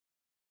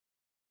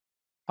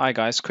Hi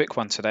guys, quick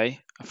one today.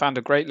 I found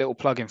a great little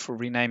plugin for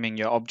renaming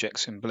your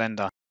objects in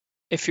Blender.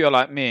 If you're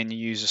like me and you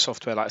use a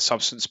software like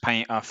Substance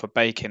Painter for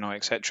baking or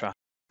etc.,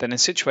 then in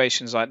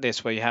situations like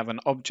this where you have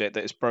an object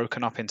that is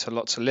broken up into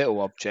lots of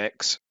little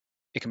objects,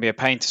 it can be a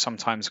pain to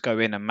sometimes go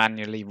in and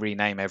manually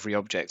rename every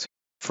object.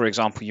 For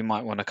example, you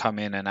might want to come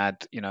in and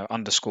add,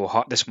 underscore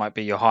high. This might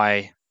be your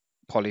high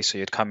poly, so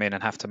you'd come in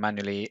and have to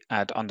manually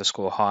add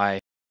underscore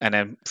high. And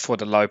then for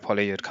the low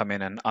poly, you'd come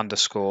in and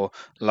underscore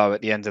low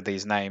at the end of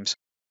these names.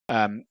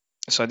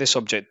 So this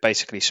object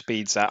basically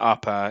speeds that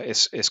up.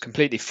 It's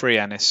completely free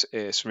and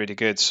it's really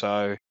good.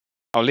 So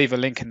I'll leave a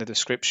link in the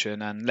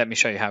description and let me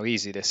show you how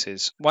easy this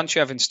is. Once you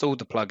have installed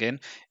the plugin,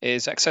 it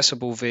is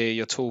accessible via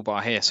your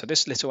toolbar here. So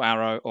this little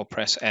arrow or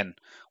press N.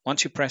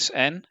 Once you press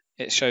N,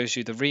 it shows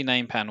you the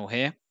rename panel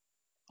here.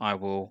 I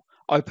will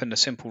open the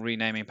simple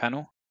renaming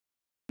panel.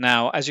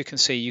 Now, as you can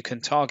see, you can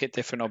target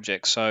different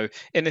objects. So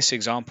in this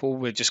example,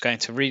 we're just going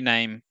to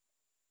rename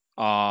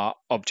are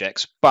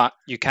objects, but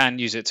you can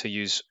use it to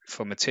use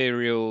for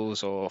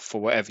materials or for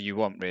whatever you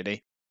want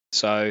really.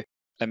 So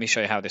let me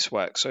show you how this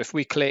works. So if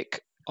we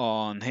click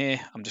on here,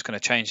 I'm just going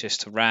to change this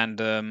to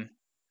random,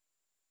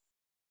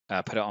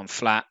 put it on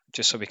flat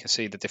just so we can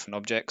see the different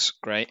objects.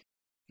 Great.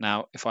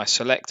 Now if I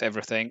select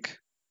everything,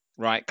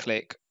 right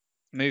click,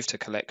 move to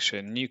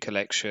collection, new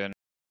collection,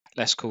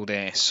 let's call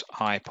this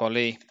high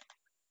poly.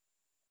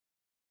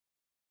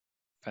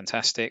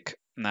 Fantastic.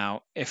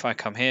 Now if I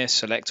come here,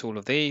 select all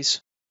of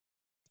these.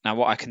 Now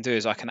what I can do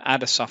is I can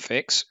add a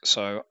suffix.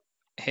 So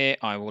here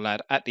I will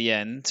add at the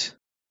end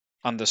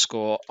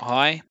underscore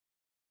high.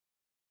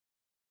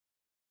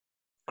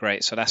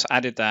 Great, so that's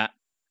added that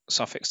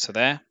suffix to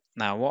there.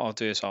 Now what I'll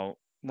do is I'll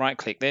right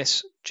click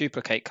this,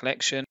 duplicate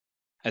collection.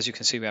 As you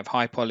can see, we have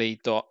high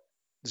poly dot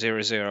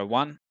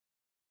 001.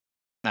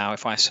 Now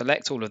if I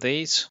select all of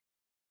these,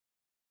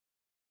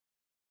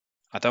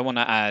 I don't want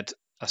to add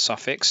a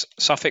suffix.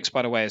 Suffix,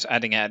 by the way, is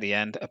adding it at the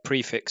end. A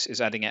prefix is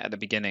adding it at the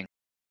beginning.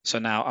 So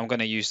now I'm going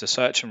to use the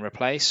search and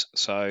replace.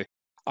 So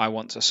I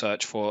want to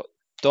search for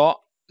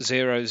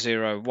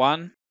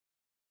 .001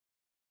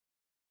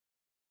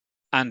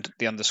 and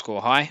the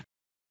underscore high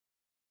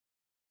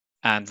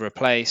and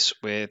replace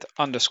with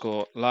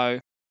underscore low.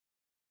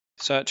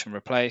 Search and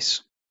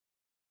replace.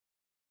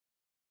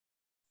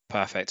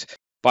 Perfect.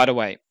 By the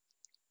way,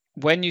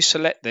 when you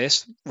select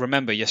this,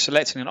 remember you're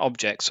selecting an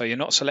object, so you're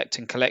not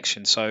selecting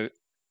collection. So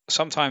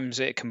sometimes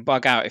it can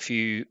bug out if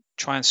you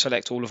try and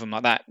select all of them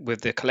like that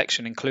with the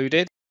collection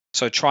included.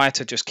 So try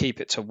to just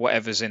keep it to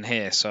whatever's in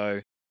here.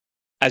 So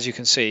as you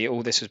can see,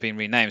 all this has been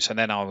renamed. So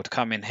then I would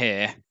come in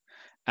here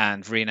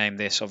and rename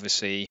this,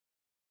 obviously,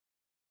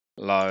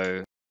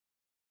 low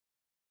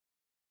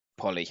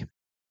poly.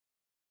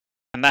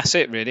 And that's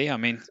it really. I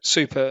mean,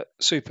 super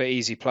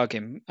easy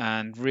plugin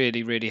and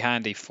really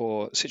handy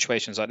for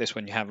situations like this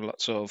when you have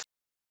lots of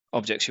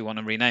objects you want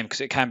to rename,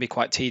 because it can be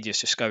quite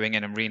tedious just going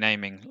in and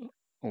renaming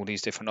all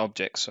these different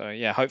objects. So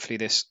yeah, hopefully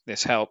this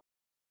helped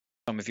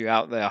some of you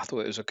out there. I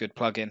thought it was a good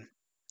plugin.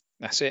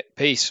 That's it.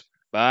 Peace.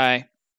 Bye.